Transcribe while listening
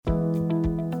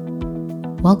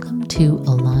Welcome to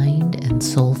Aligned and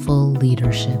Soulful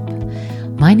Leadership.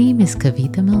 My name is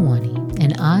Kavita Melwani,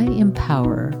 and I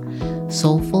empower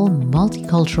soulful,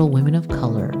 multicultural women of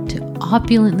color to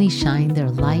opulently shine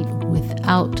their light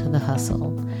without the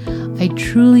hustle. I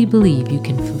truly believe you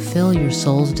can fulfill your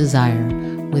soul's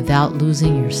desire without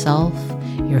losing yourself,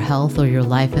 your health, or your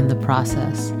life in the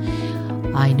process.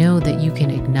 I know that you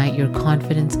can ignite your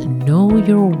confidence and know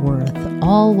your worth,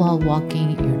 all while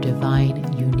walking your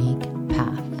divine, unique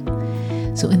path.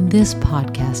 So in this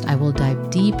podcast, I will dive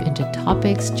deep into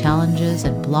topics, challenges,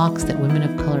 and blocks that women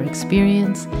of color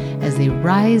experience as they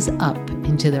rise up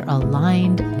into their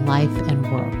aligned life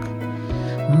and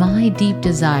work. My deep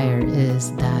desire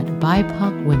is that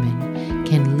BIPOC women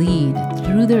can lead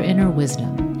through their inner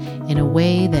wisdom in a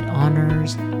way that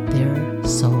honors their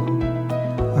soul.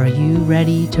 Are you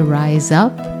ready to rise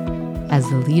up as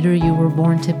the leader you were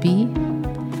born to be?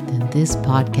 Then this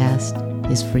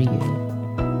podcast is for you.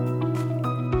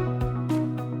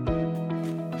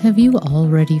 Have you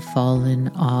already fallen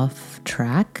off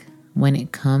track when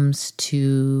it comes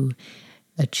to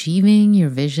achieving your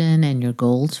vision and your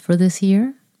goals for this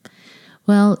year?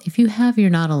 Well, if you have,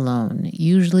 you're not alone.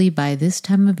 Usually by this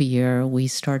time of year, we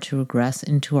start to regress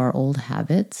into our old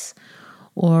habits,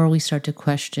 or we start to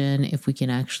question if we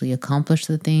can actually accomplish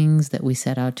the things that we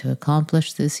set out to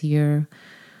accomplish this year.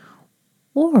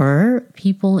 Or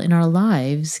people in our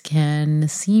lives can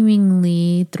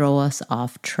seemingly throw us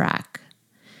off track.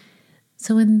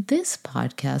 So in this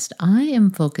podcast, I am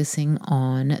focusing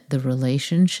on the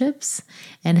relationships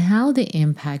and how they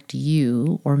impact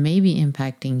you, or maybe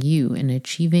impacting you in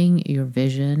achieving your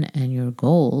vision and your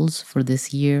goals for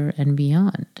this year and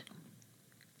beyond.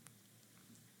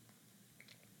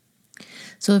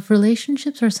 So if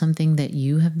relationships are something that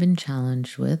you have been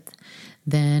challenged with,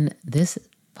 then this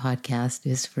podcast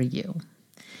is for you.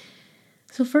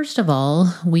 So first of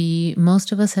all,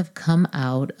 most of us have come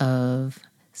out of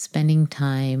spending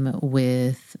time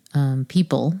with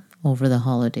people over the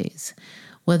holidays.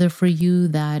 Whether for you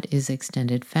that is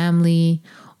extended family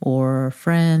or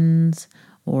friends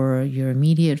or your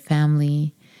immediate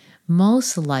family,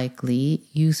 most likely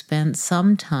you spent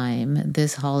some time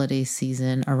this holiday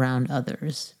season around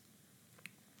others.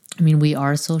 I mean, we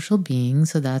are social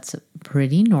beings, so that's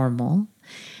pretty normal.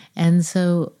 And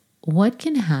so what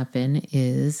can happen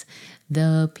is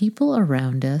the people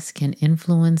around us can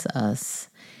influence us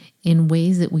in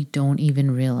ways that we don't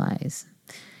even realize.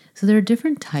 So there are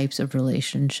different types of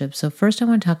relationships. So first I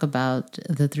want to talk about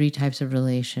the 3 types of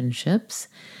relationships.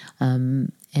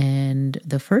 And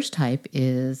the first type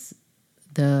is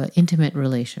the intimate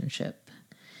relationship.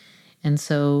 And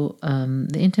so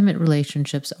the intimate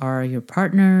relationships are your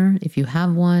partner, if you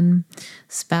have one,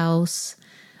 spouse.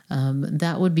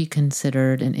 That would be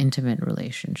considered an intimate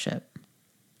relationship.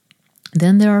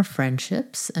 Then there are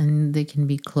friendships, and they can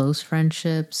be close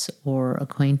friendships or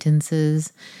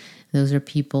acquaintances. Those are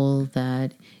people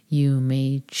that you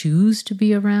may choose to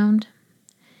be around.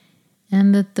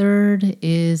 And the third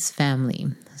is family.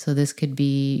 So this could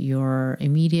be your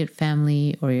immediate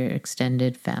family or your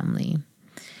extended family.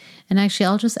 And actually,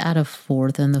 I'll just add a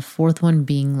fourth, and the fourth one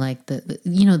being like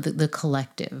the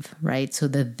collective, right? So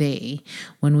the they,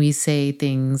 when we say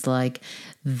things like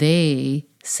they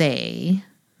say,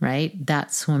 right?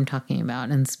 That's who I'm talking about.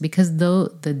 And it's because though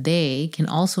the they can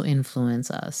also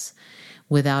influence us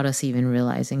without us even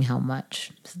realizing how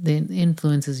much. The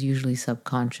influence is usually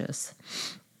subconscious.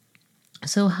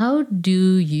 So how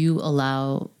do you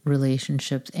allow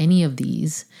relationships, any of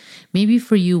these? Maybe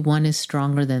for you, one is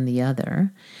stronger than the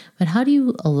other, but how do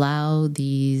you allow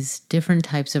these different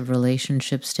types of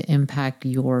relationships to impact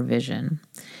your vision?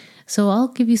 So I'll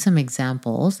give you some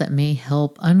examples that may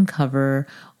help uncover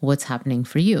what's happening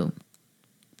for you.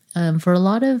 For a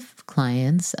lot of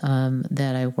clients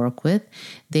that I work with,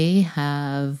 they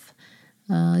have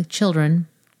children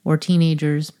or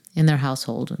teenagers in their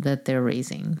household that they're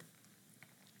raising.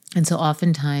 And so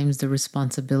oftentimes the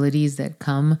responsibilities that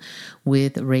come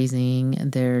with raising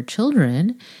their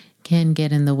children can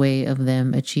get in the way of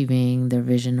them achieving their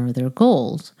vision or their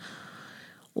goals.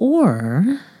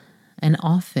 And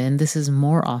often, this is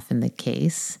more often the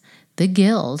case, the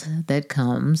guilt that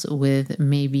comes with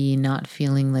maybe not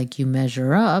feeling like you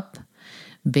measure up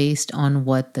based on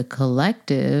what the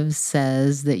collective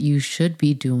says that you should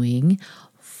be doing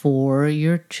for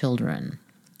your children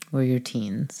or your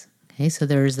teens. Okay, so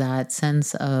there's that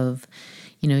sense of,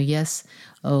 yes,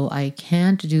 I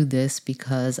can't do this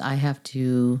because I have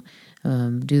to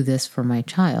do this for my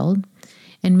child.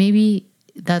 And maybe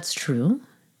that's true.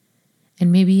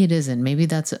 And maybe it isn't. Maybe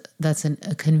that's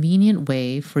a convenient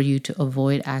way for you to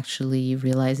avoid actually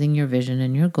realizing your vision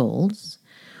and your goals.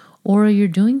 Or you're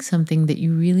doing something that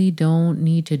you really don't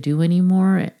need to do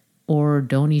anymore or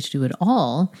don't need to do at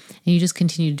all, and you just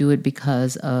continue to do it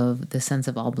because of the sense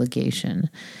of obligation.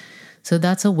 So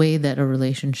that's a way that a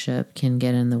relationship can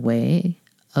get in the way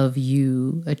of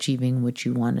you achieving what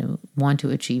you want to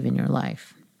achieve in your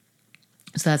life.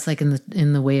 So that's like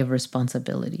in the way of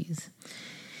responsibilities.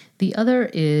 The other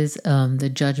is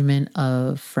the judgment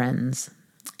of friends.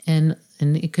 And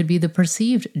it could be the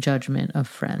perceived judgment of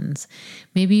friends.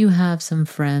 Maybe you have some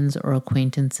friends or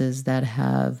acquaintances that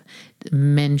have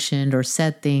mentioned or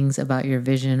said things about your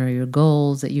vision or your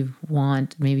goals that you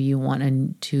want. Maybe you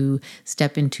want to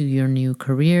step into your new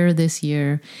career this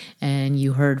year, and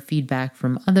you heard feedback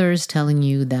from others telling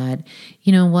you that,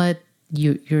 you know what,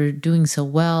 you're doing so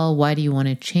well. Why do you want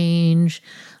to change?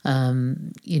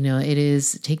 It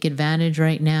is take advantage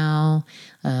right now.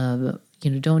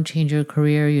 Don't change your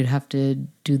career. You'd have to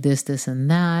do this, this,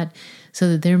 and that.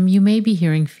 So that you may be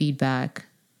hearing feedback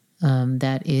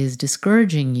that is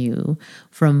discouraging you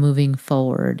from moving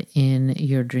forward in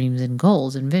your dreams and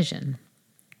goals and vision.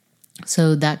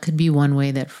 So that could be one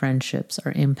way that friendships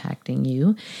are impacting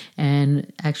you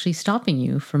and actually stopping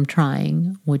you from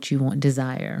trying what you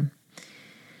desire.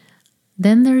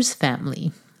 Then there's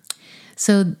family.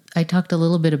 So I talked a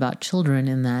little bit about children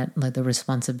in that, like the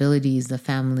responsibilities, the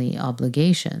family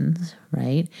obligations,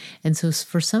 right? And so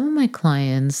for some of my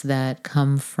clients that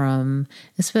come from,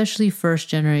 especially first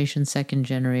generation, second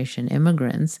generation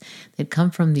immigrants that come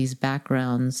from these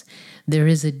backgrounds, there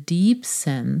is a deep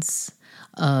sense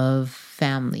of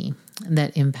family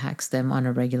that impacts them on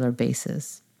a regular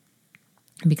basis.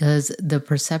 Because the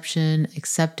perception,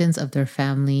 acceptance of their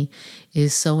family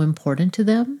is so important to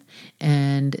them,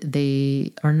 and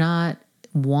they are not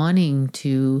wanting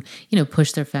to,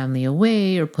 push their family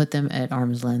away or put them at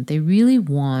arm's length. They really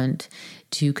want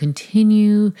to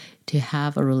continue to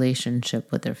have a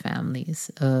relationship with their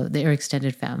families, their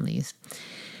extended families.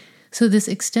 So this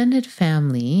extended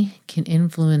family can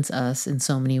influence us in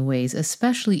so many ways,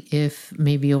 especially if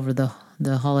maybe over the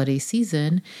holiday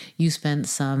season, you spent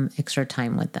some extra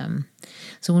time with them.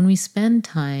 So when we spend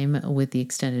time with the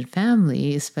extended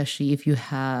family, especially if you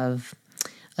have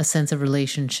a sense of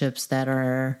relationships that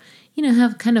are,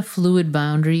 have kind of fluid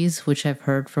boundaries, which I've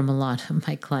heard from a lot of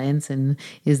my clients and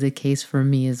is the case for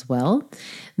me as well,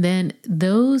 then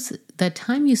that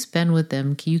time you spend with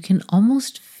them, you can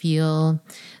almost feel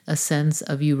a sense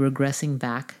of you regressing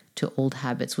back to old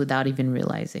habits without even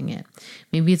realizing it.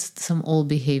 Maybe it's some old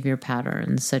behavior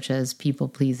patterns, such as people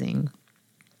pleasing.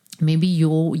 Maybe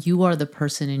you are the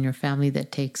person in your family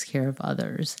that takes care of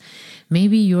others.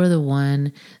 Maybe you're the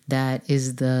one that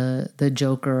is the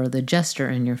joker or the jester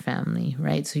in your family,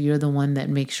 right? So you're the one that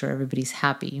makes sure everybody's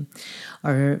happy.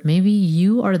 Or maybe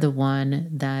you are the one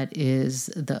that is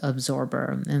the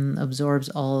absorber and absorbs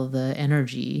all the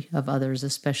energy of others,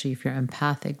 especially if you're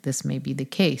empathic. This may be the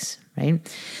case, right?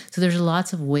 So there's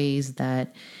lots of ways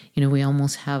that, we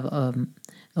almost have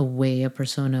a way, a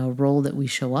persona, a role that we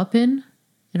show up in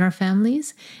our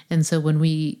families. And so when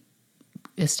we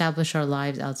establish our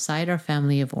lives outside our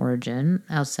family of origin,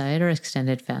 outside our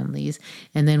extended families,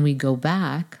 and then we go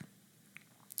back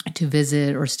to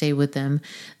visit or stay with them,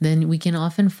 then we can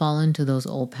often fall into those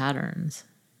old patterns,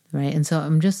 right? And so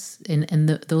I'm just,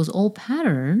 those old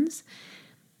patterns,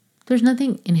 there's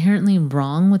nothing inherently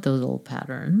wrong with those old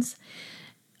patterns.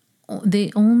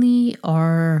 They only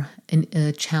are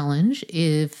a challenge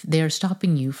if they are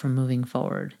stopping you from moving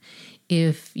forward.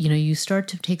 If, you start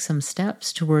to take some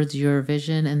steps towards your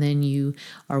vision and then you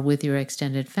are with your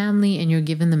extended family and you're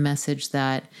given the message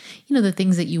that, the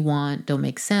things that you want don't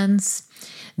make sense.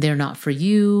 They're not for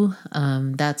you.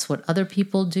 That's what other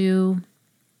people do.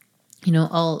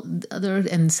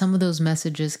 And some of those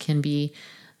messages can be,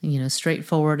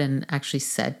 straightforward and actually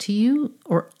said to you,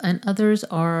 and others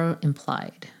are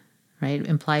implied, right?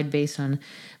 Implied based on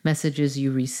messages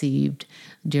you received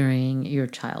during your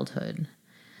childhood.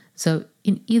 So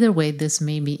in either way, this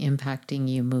may be impacting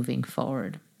you moving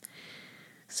forward.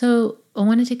 So I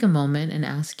want to take a moment and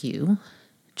ask you,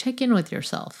 check in with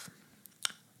yourself.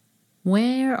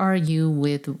 Where are you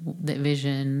with the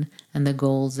vision and the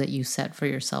goals that you set for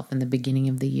yourself in the beginning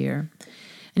of the year?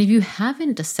 And if you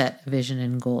haven't set a vision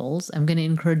and goals, I'm going to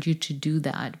encourage you to do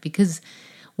that, because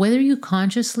whether you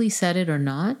consciously set it or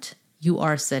not, you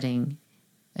are setting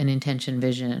an intention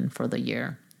vision for the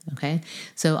year. Okay,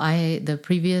 so the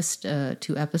previous 2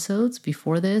 episodes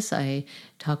before this, I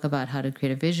talk about how to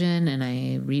create a vision, and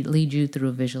I lead you through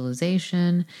a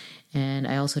visualization, and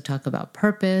I also talk about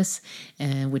purpose,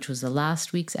 and which was the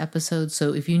last week's episode.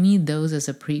 So if you need those as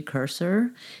a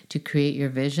precursor to create your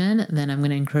vision, then I'm going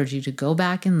to encourage you to go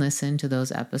back and listen to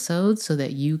those episodes so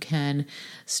that you can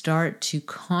start to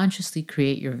consciously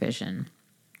create your vision.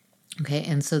 Okay,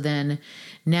 and so then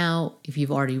now if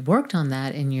you've already worked on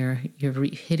that and you're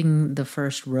hitting the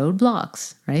first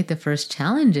roadblocks, right? The first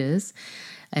challenges,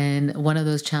 and one of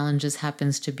those challenges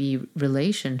happens to be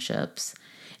relationships.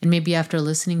 And maybe after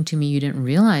listening to me, you didn't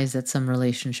realize that some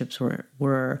relationships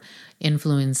were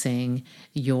influencing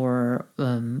your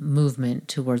movement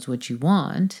towards what you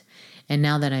want. And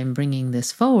now that I'm bringing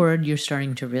this forward, you're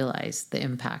starting to realize the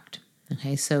impact.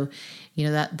 Okay, so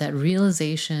that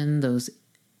realization, those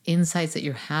insights that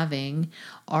you're having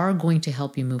are going to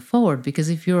help you move forward, because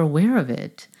if you're aware of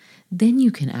it, then you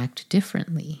can act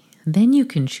differently. Then you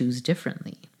can choose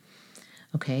differently.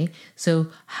 Okay,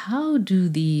 so how do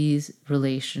these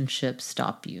relationships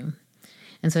stop you?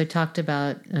 And so I talked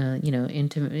about,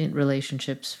 intimate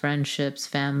relationships, friendships,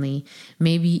 family,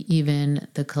 maybe even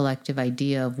the collective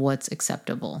idea of what's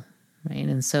acceptable. Right.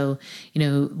 And so,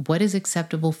 what is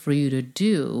acceptable for you to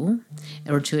do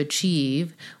or to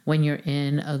achieve when you're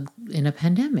in a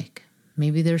pandemic?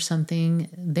 Maybe there's something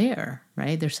there,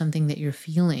 right? There's something that you're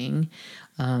feeling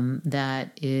that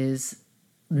is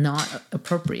not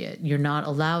appropriate. You're not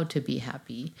allowed to be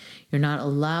happy. You're not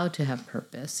allowed to have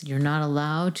purpose. You're not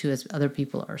allowed to, as other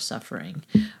people are suffering,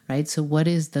 right? So what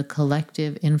is the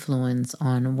collective influence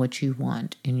on what you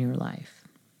want in your life?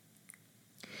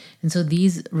 And so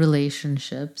these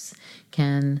relationships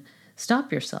can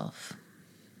stop yourself.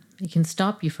 It can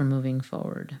stop you from moving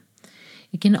forward.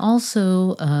 It can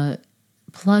also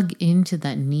plug into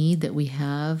that need that we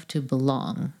have to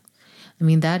belong. I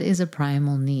mean, that is a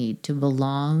primal need, to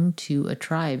belong to a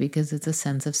tribe, because it's a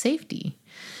sense of safety.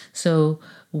 So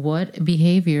what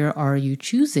behavior are you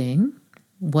choosing?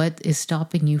 What is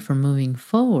stopping you from moving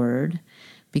forward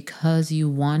because you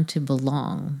want to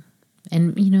belong?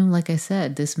 And, like I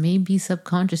said, this may be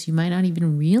subconscious. You might not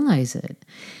even realize it.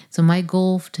 So my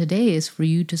goal today is for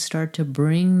you to start to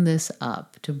bring this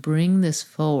up, to bring this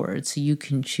forward so you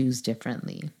can choose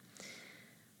differently,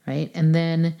 right? And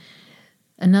then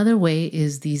another way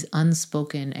is these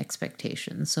unspoken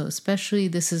expectations. So especially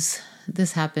this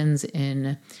happens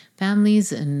in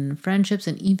families and friendships,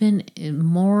 and even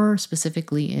more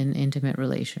specifically in intimate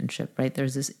relationship, right?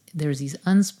 There's these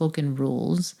unspoken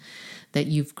rules that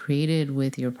you've created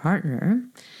with your partner,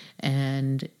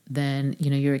 and then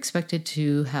you're expected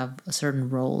to have a certain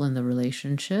role in the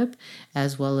relationship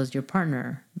as well as your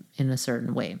partner in a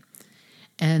certain way.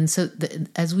 And so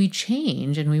as we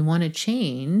change and we want to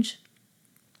change,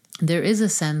 there is a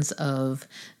sense of,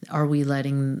 are we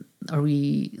letting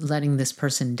this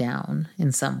person down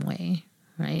in some way,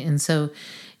 right? And so,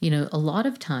 a lot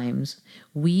of times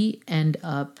we end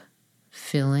up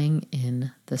filling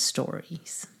in the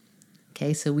stories.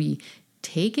 Okay, so we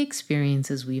take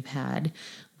experiences we've had,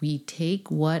 we take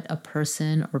what a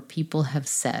person or people have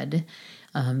said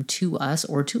to us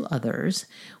or to others,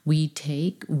 we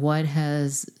take what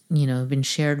has, been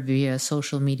shared via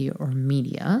social media or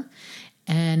media,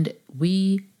 and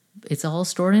it's all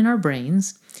stored in our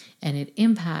brains, and it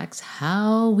impacts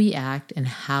how we act and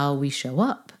how we show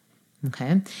up.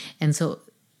 Okay. And so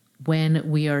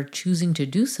when we are choosing to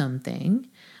do something,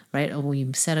 right, or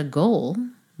we set a goal,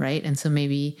 right? And so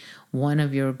maybe one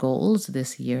of your goals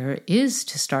this year is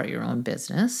to start your own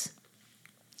business.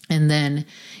 And then,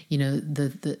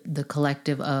 the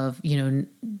collective of,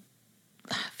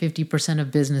 50%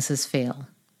 of businesses fail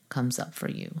comes up for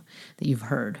you that you've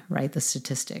heard, right? The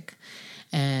statistic.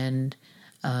 And,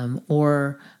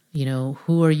 or,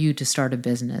 who are you to start a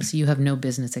business? You have no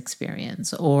business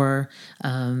experience, or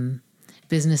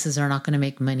businesses are not going to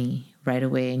make money right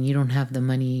away, and you don't have the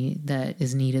money that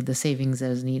is needed, the savings that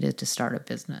is needed to start a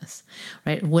business,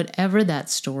 right? Whatever that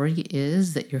story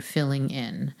is that you're filling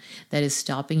in that is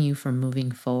stopping you from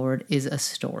moving forward is a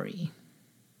story.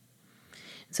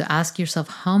 So ask yourself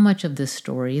how much of this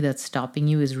story that's stopping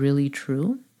you is really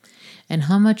true, and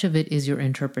how much of it is your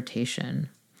interpretation.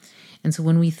 And so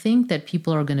when we think that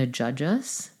people are going to judge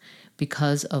us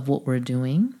because of what we're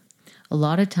doing, a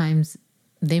lot of times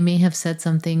they may have said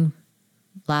something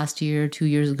last year, 2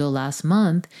 years ago, last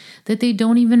month, that they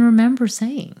don't even remember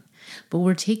saying. But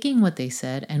we're taking what they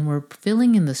said and we're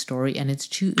filling in the story, and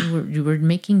we're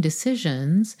making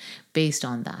decisions based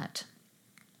on that.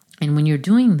 And when you're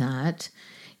doing that,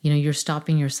 you're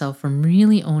stopping yourself from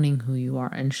really owning who you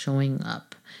are and showing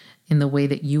up in the way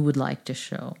that you would like to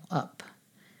show up.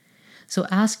 So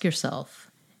ask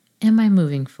yourself, am I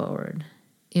moving forward?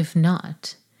 If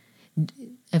not,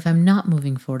 if I'm not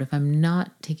moving forward, if I'm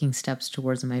not taking steps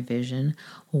towards my vision,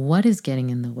 what is getting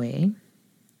in the way?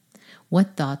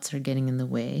 What thoughts are getting in the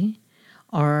way?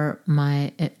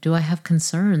 Do I have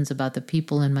concerns about the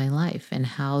people in my life and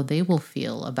how they will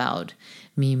feel about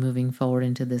me moving forward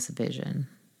into this vision?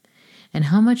 And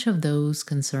how much of those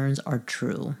concerns are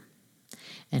true?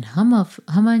 And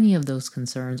how many of those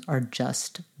concerns are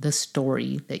just the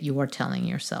story that you are telling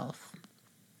yourself?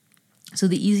 So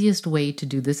the easiest way to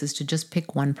do this is to just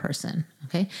pick one person,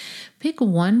 okay? Pick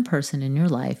one person in your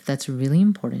life that's really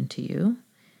important to you.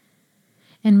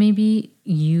 And maybe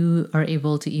you are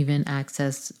able to even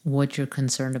access what you're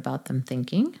concerned about them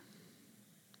thinking.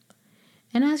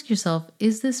 And ask yourself,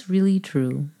 is this really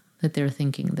true that they're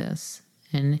thinking this?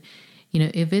 And,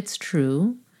 if it's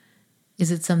true,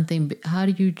 is it something, how are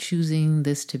you choosing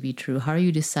this to be true? How are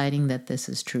you deciding that this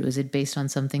is true? Is it based on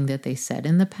something that they said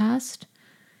in the past?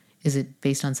 Is it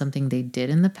based on something they did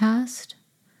in the past?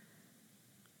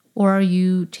 Or are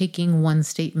you taking one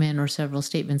statement or several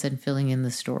statements and filling in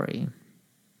the story?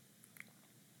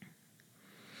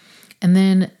 And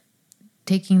then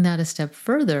taking that a step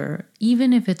further,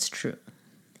 even if it's true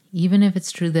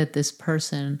that this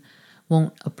person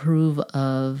won't approve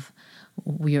of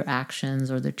your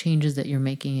actions or the changes that you're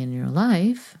making in your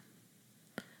life,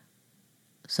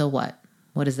 so what?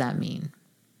 What does that mean?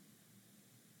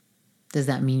 Does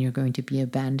that mean you're going to be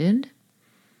abandoned?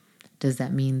 Does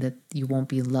that mean that you won't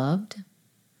be loved?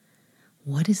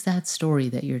 What is that story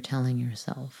that you're telling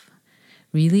yourself?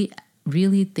 Really,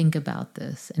 really think about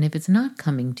this. And if it's not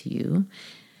coming to you,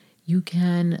 you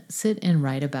can sit and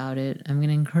write about it. I'm going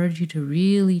to encourage you to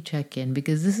really check in,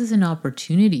 because this is an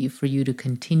opportunity for you to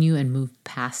continue and move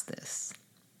past this.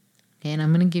 Okay, and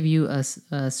I'm going to give you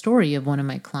a story of one of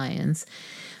my clients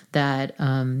that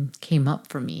came up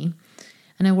for me.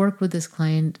 And I worked with this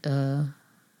client, a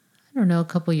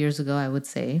couple years ago, I would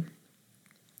say.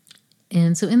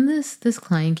 And so in this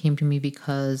client came to me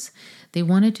because they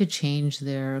wanted to change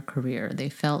their career. They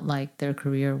felt like their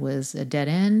career was a dead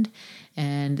end,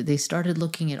 and they started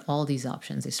looking at all these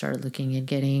options. They started looking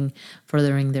at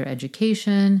furthering their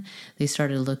education. They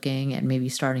started looking at maybe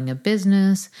starting a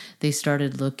business. They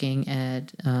started looking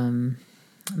at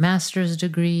master's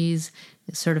degrees,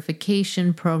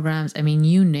 certification programs. I mean,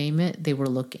 you name it, they were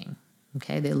looking.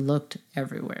 Okay, they looked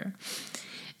everywhere.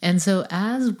 And so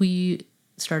as we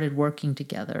started working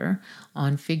together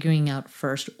on figuring out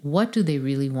first, what do they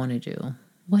really want to do?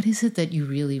 What is it that you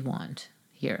really want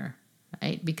here,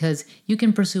 right? Because you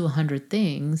can pursue 100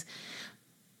 things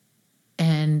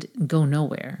and go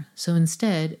nowhere. So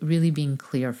instead, really being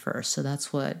clear first. So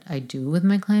that's what I do with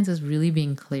my clients, is really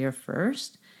being clear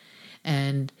first.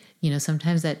 And,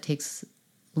 sometimes that takes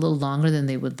a little longer than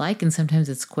they would like, and sometimes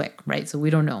it's quick, right? So we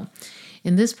don't know.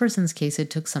 In this person's case, it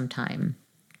took some time.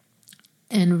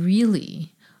 And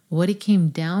really, what it came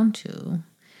down to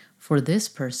for this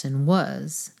person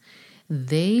was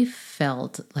they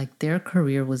felt like their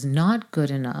career was not good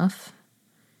enough,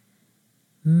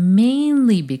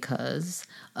 mainly because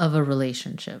of a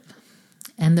relationship.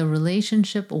 And the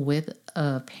relationship with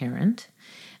a parent.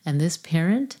 And this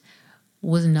parent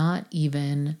was not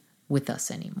even with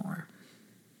us anymore.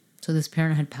 So this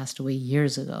parent had passed away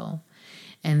years ago.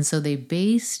 And so they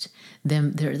based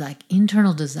their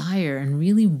internal desire and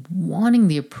really wanting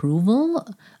the approval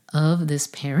of this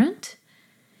parent.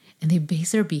 And they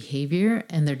base their behavior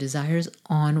and their desires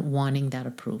on wanting that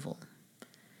approval.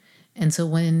 And so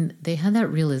when they had that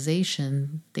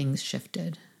realization, things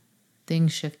shifted.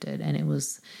 And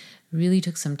it really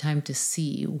took some time to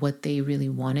see what they really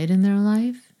wanted in their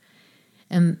life.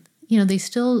 And, they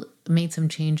still made some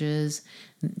changes,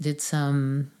 did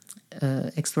some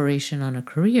exploration on a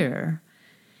career.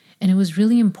 And it was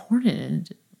really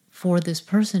important for this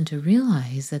person to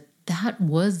realize that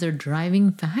was their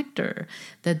driving factor,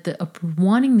 that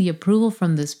wanting the approval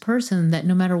from this person, that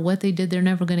no matter what they did, they're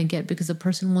never going to get, because the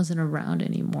person wasn't around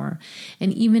anymore.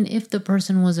 And even if the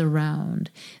person was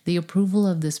around, the approval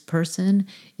of this person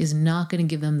is not going to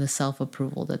give them the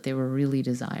self-approval that they were really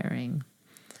desiring.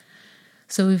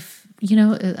 So if, I'm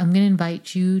going to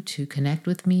invite you to connect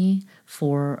with me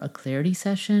for a clarity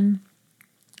session.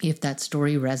 If that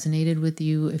story resonated with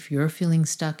you, if you're feeling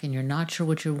stuck and you're not sure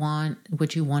what you want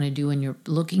to do, and you're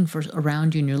looking for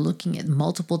around you and you're looking at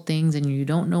multiple things and you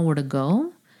don't know where to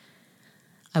go,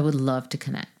 I would love to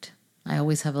connect. I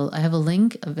have a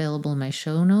link available in my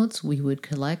show notes. We would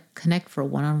connect for a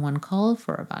one-on-one call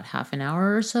for about half an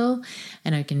hour or so,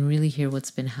 and I can really hear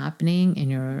what's been happening in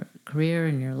your career,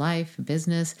 in your life,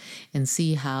 business, and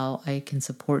see how I can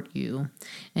support you.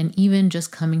 And even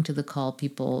just coming to the call,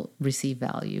 people receive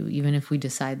value, even if we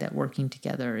decide that working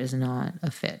together is not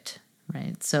a fit,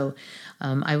 right? So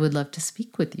I would love to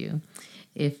speak with you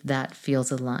if that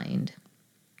feels aligned.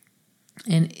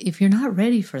 And if you're not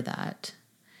ready for that,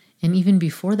 and even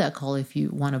before that call, if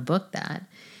you want to book that,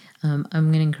 I'm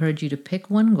going to encourage you to pick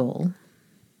one goal,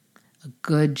 a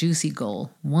good, juicy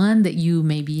goal, one that you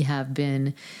maybe have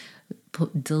been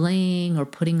delaying or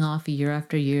putting off year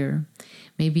after year.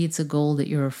 Maybe it's a goal that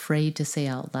you're afraid to say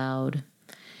out loud,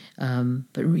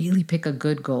 but really pick a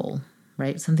good goal,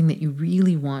 right? Something that you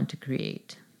really want to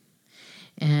create.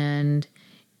 And,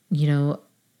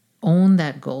 own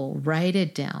that goal, write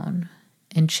it down,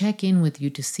 and check in with you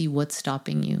to see what's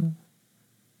stopping you.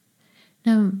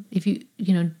 Now, if you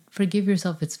forgive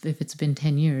yourself if it's been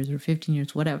 10 years or 15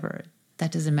 years, whatever,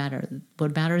 that doesn't matter.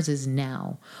 What matters is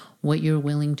now, what you're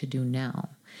willing to do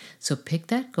now. So pick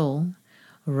that goal,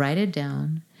 write it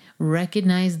down,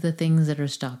 recognize the things that are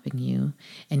stopping you,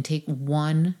 and take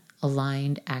one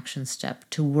aligned action step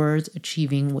towards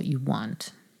achieving what you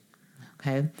want.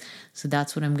 Okay, so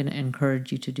that's what I'm going to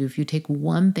encourage you to do. If you take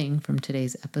one thing from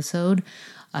today's episode,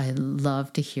 I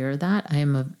love to hear that. I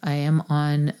am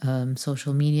on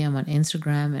social media. I'm on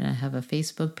Instagram, and I have a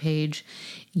Facebook page.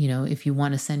 If you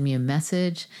want to send me a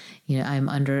message, I'm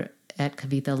under at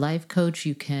Kavitha Life Coach.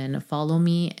 You can follow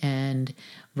me and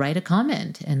write a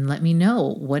comment and let me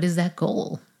know, what is that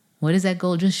goal? What is that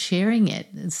goal? Just sharing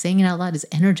it, saying it out loud is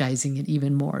energizing it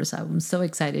even more. So I'm so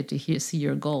excited to see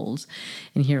your goals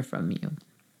and hear from you.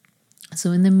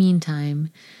 So in the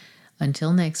meantime,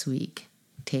 until next week,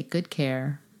 take good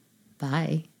care.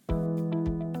 Bye.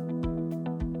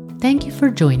 Thank you for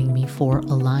joining me for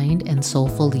Aligned and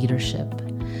Soulful Leadership.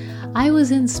 I was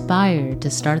inspired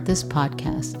to start this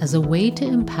podcast as a way to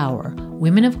empower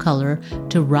women of color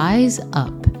to rise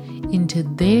up into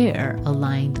their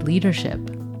aligned leadership.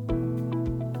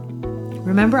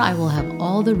 Remember, I will have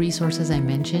all the resources I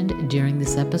mentioned during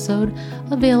this episode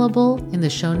available in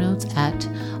the show notes at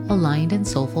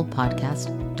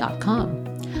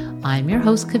alignedandsoulfulpodcast.com. I'm your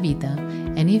host, Kavitha,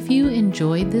 and if you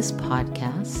enjoyed this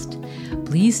podcast,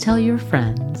 please tell your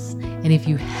friends. And if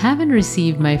you haven't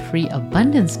received my free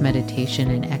abundance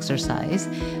meditation and exercise,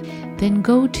 then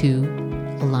go to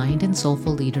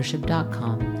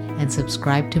alignedandsoulfulleadership.com and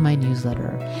subscribe to my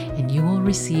newsletter, and you will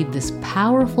receive this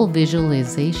powerful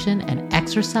visualization and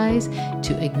exercise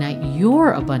to ignite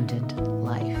your abundant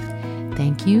life.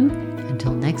 Thank you.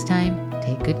 Until next time,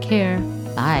 take good care.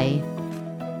 Bye.